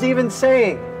Hitler was even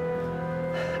saying.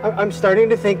 I'm starting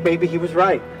to think maybe he was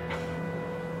right.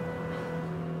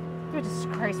 You're a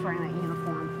disgrace wearing that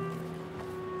uniform.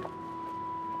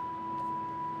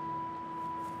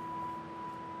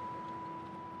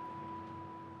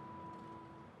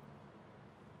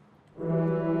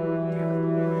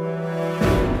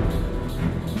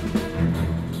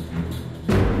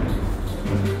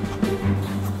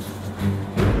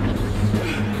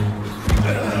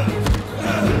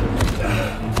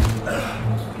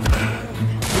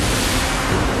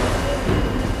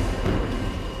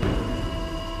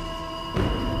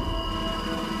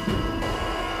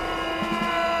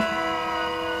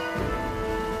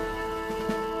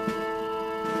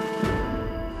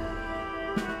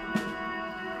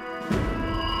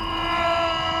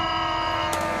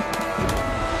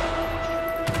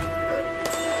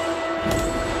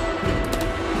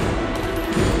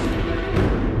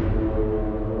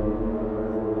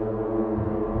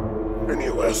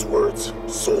 Words,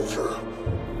 soldier.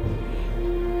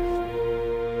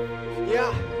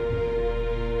 Yeah.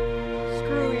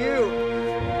 Screw you.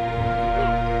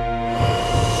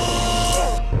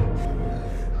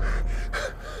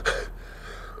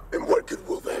 And what good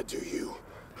will that do you?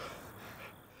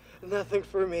 Nothing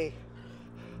for me.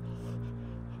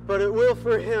 But it will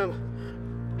for him.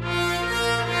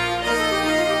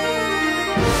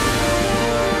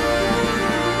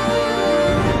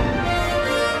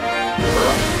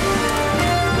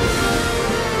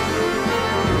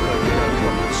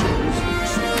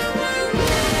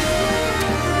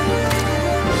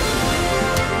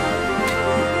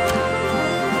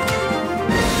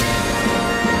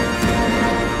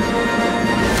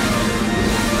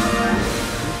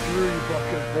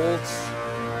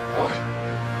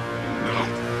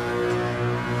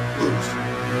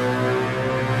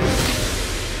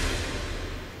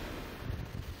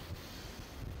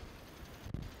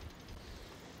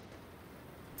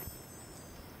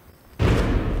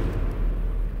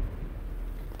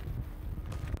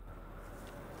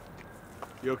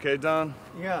 You okay, Don?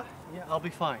 Yeah, I'll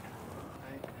be fine.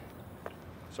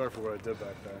 Sorry for what I did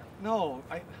back there. No,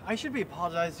 I should be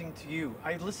apologizing to you.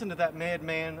 I listened to that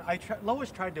madman.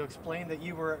 Lois tried to explain that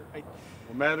you were...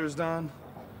 What matters, Don,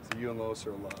 is that you and Lois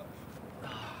are alive.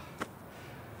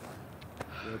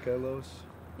 You okay, Lois?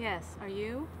 Yes, are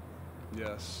you?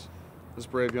 Yes. This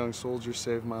brave young soldier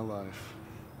saved my life.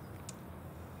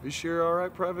 You sure you're all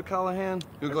right, Private Callahan?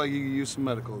 You look like you could use some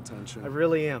medical attention. I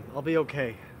really am. I'll be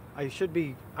okay. I should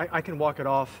be... I can walk it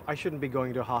off. I shouldn't be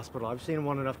going to a hospital. I've seen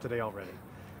one enough today already.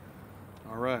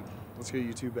 All right. Let's get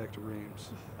you two back to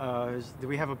Reims. Do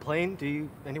we have a plane? Do you...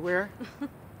 anywhere?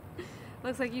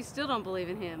 Looks like you still don't believe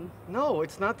in him. No,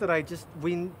 it's not that I just...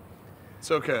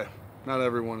 It's okay. Not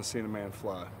everyone has seen a man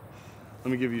fly.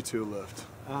 Let me give you two a lift.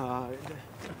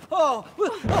 Oh!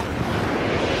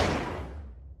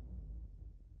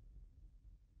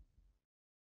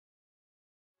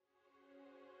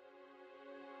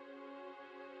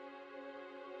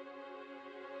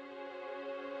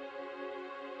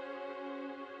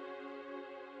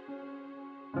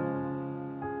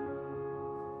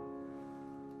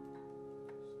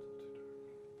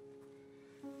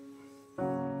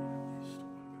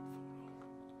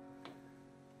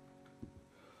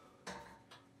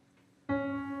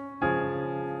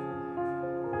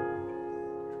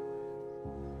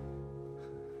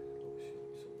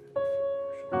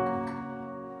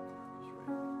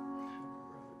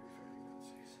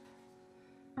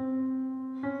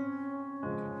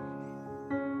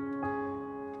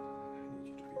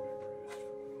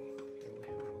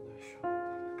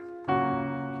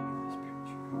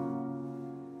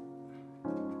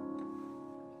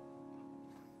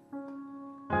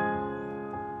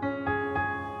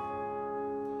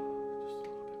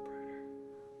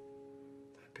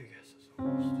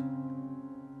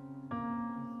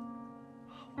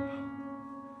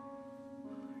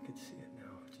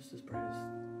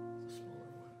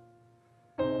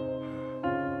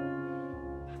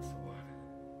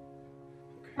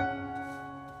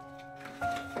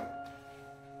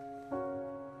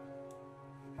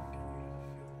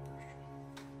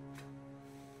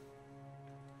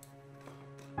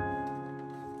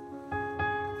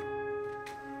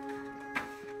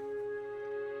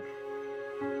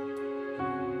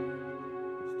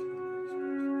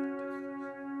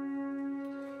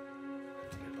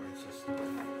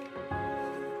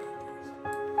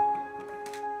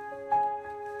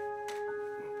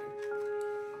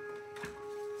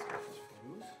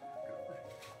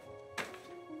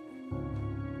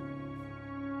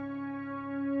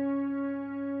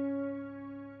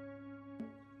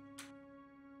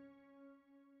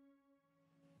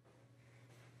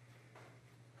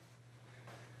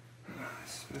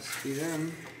 Must be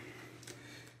them.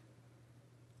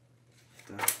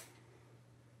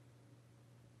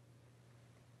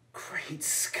 Great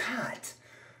Scott!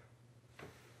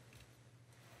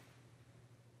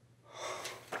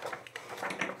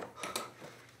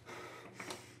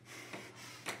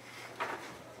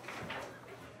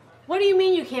 What do you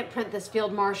mean you can't print this,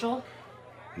 Field Marshal?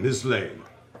 Miss Lane,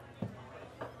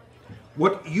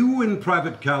 what you and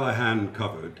Private Callahan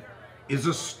covered is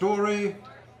a story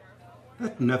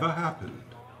that never happened.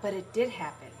 But it did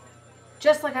happen.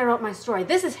 Just like I wrote my story.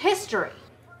 This is history.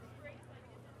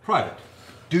 Private,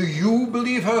 do you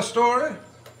believe her story?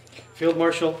 Field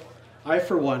Marshal, I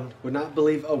for one would not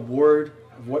believe a word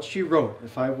of what she wrote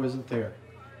if I wasn't there.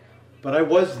 But I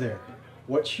was there.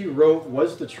 What she wrote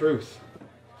was the truth.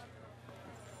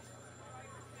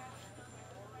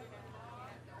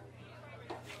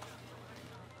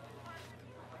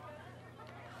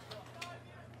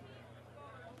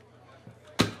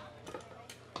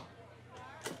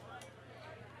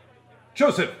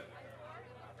 Joseph,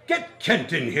 get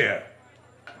Kent in here.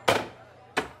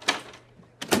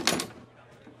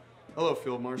 Hello,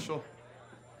 Field Marshal.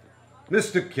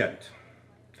 Mr. Kent,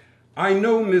 I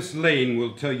know Miss Lane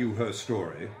will tell you her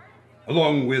story,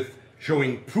 along with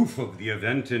showing proof of the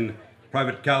event in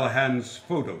Private Callahan's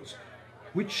photos,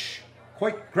 which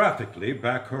quite graphically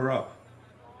back her up.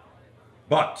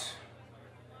 But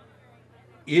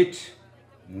it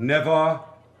never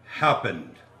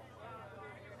happened.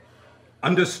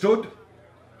 Understood?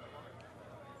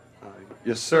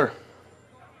 Yes, sir.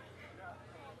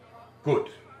 Good.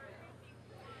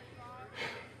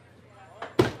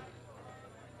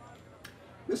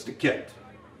 Mr. Kent,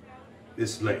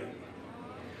 Miss Lane,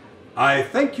 I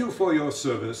thank you for your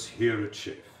service here at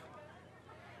Chafe.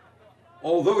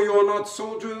 Although you are not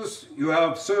soldiers, you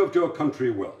have served your country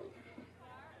well.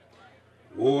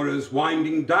 War is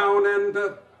winding down and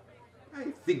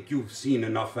I think you've seen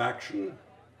enough action.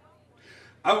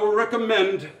 I will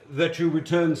recommend that you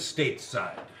return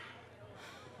stateside,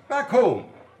 back home,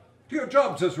 to your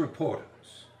jobs as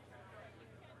reporters.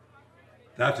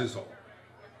 That is all.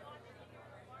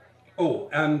 Oh,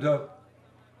 and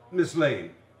Miss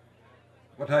Lane,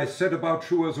 what I said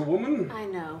about you as a woman? I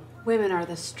know. Women are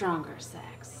the stronger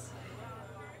sex.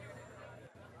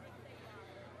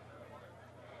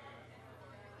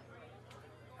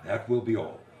 That will be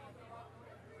all.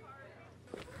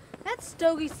 That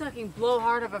stogie-sucking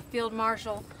blowhard of a field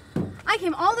marshal. I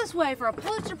came all this way for a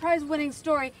Pulitzer Prize-winning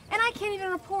story, and I can't even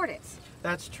report it.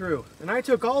 That's true. And I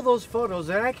took all those photos,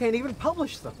 and I can't even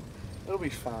publish them. It'll be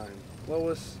fine.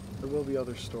 Lois, there will be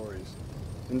other stories.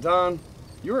 And Don,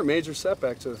 you were a major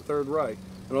setback to the Third Reich.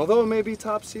 And although it may be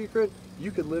top secret,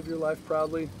 you could live your life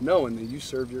proudly, knowing that you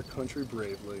served your country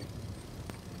bravely.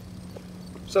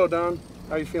 So, Don,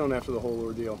 how are you feeling after the whole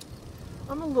ordeal?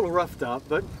 I'm a little roughed up,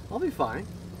 but I'll be fine.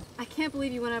 I can't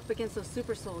believe you went up against those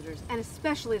super soldiers, and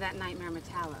especially that Nightmare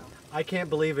Metallo. I can't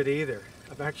believe it either.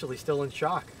 I'm actually still in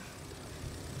shock.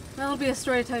 That'll be a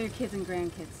story to tell your kids and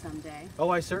grandkids someday. Oh,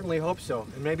 I certainly hope so.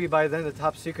 And maybe by then the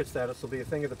top secret status will be a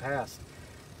thing of the past.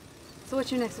 So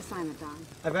what's your next assignment, Don?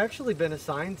 I've actually been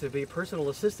assigned to be personal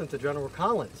assistant to General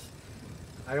Collins.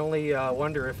 I only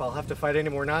wonder if I'll have to fight any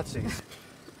more Nazis.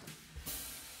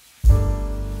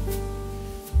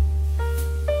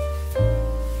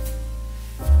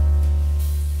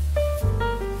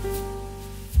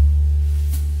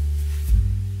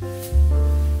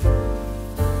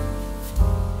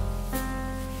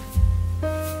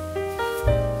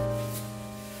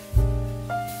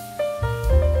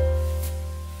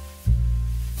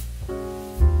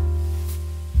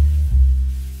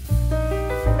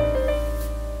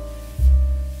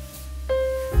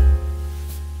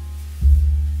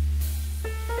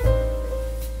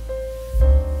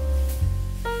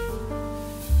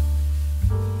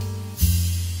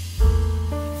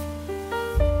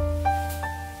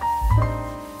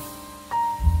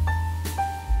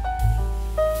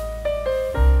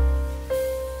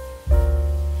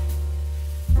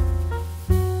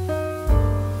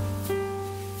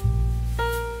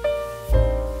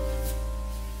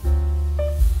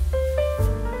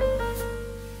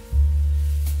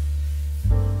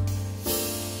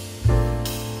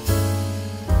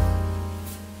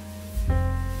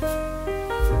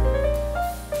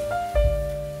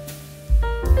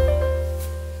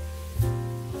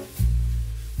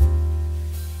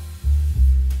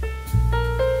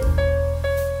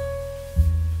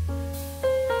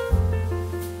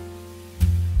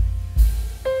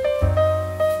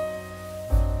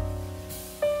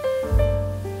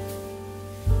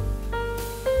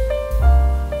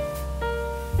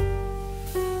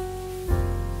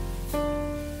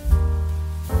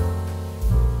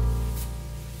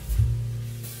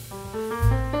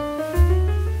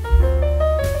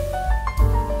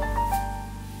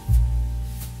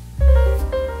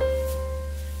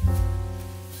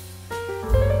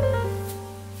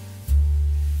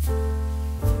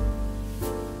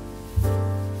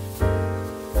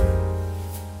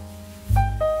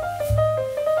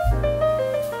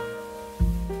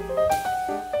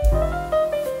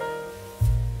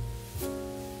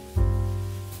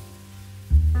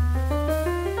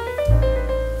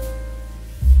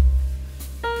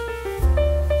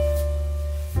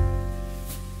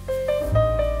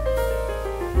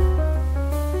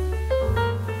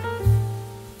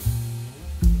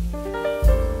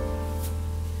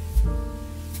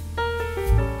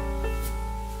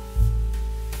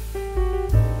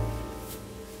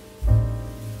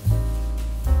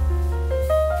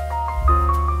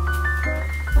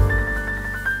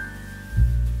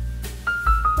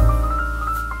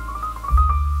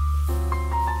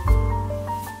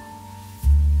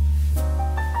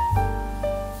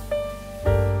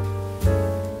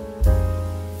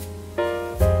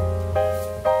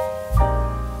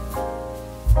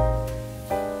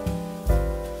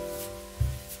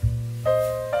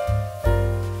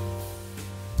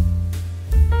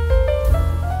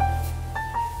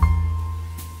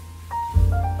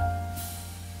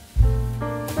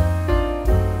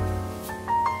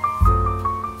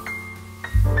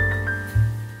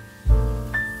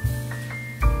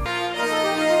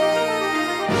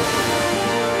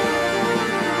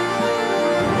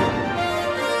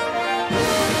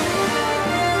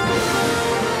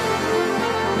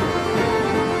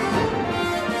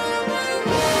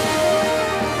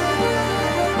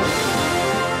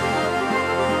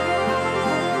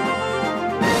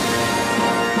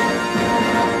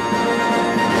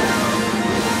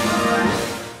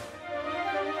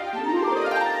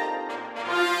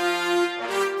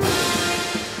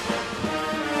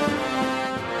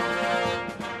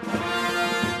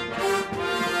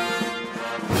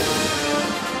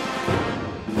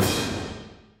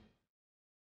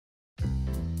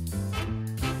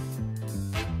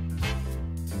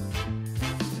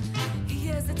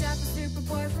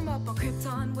 up on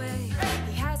Krypton way.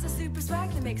 He has a super swag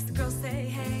that makes the girls say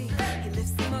hey. He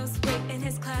lifts the most weight in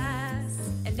his class,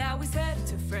 and now he's headed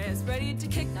to France, ready to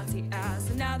kick Nazi ass.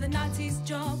 And now the Nazis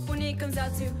jump when he comes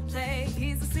out to play.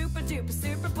 He's a super duper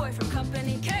super boy from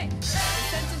Company K. They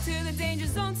sent him to the danger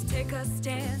zone to take a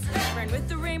stance. Ran with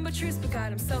the rainbow truce but got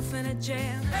himself in a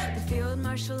jam. The field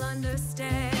marshal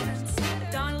understands.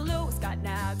 Donald Lewis got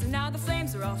nabbed, and now the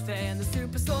flames are all fanned. The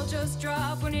super soldiers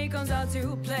drop when he comes out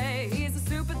to play. He's a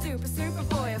super duper super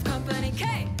boy of Company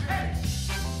K.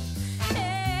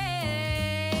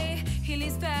 Hey, he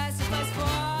leaves fast, he flies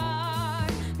far.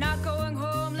 Not going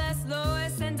homeless,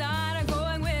 Lois and Don are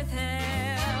going with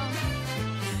him.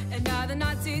 And now the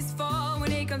Nazis fall when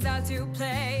he comes out to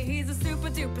play. He's a super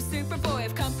duper super boy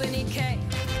of Company K.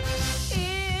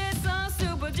 He's a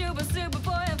super duper super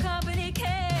boy of Company K.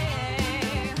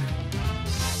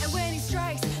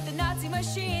 Strikes the Nazi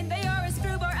machine, they are as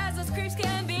screwbar as those creeps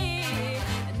can be.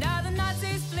 And now the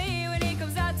Nazis flee when he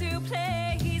comes out to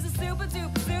play. He's a super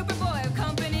duper super boy of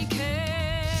Company K.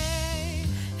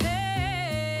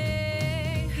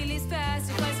 Hey, he leaves fast,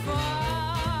 he flies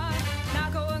far.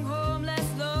 Not going homeless,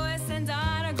 Lois and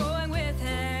Don are going with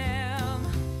him.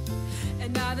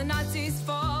 And now the Nazis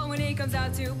fall when he comes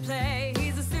out to play.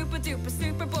 He's a super duper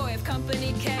super boy of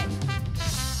Company K.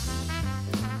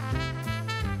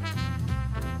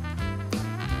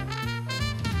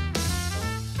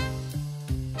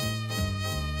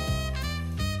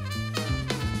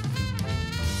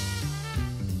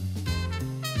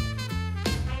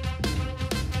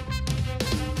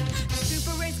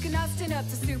 Up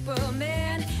to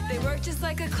Superman, they work just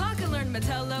like a clock and learn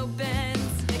Metello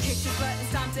bends. They kicked his butt and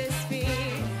stomped his feet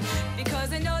because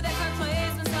they know that Clark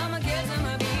plays when someone gives him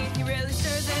a beat. He really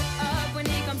stirs it up.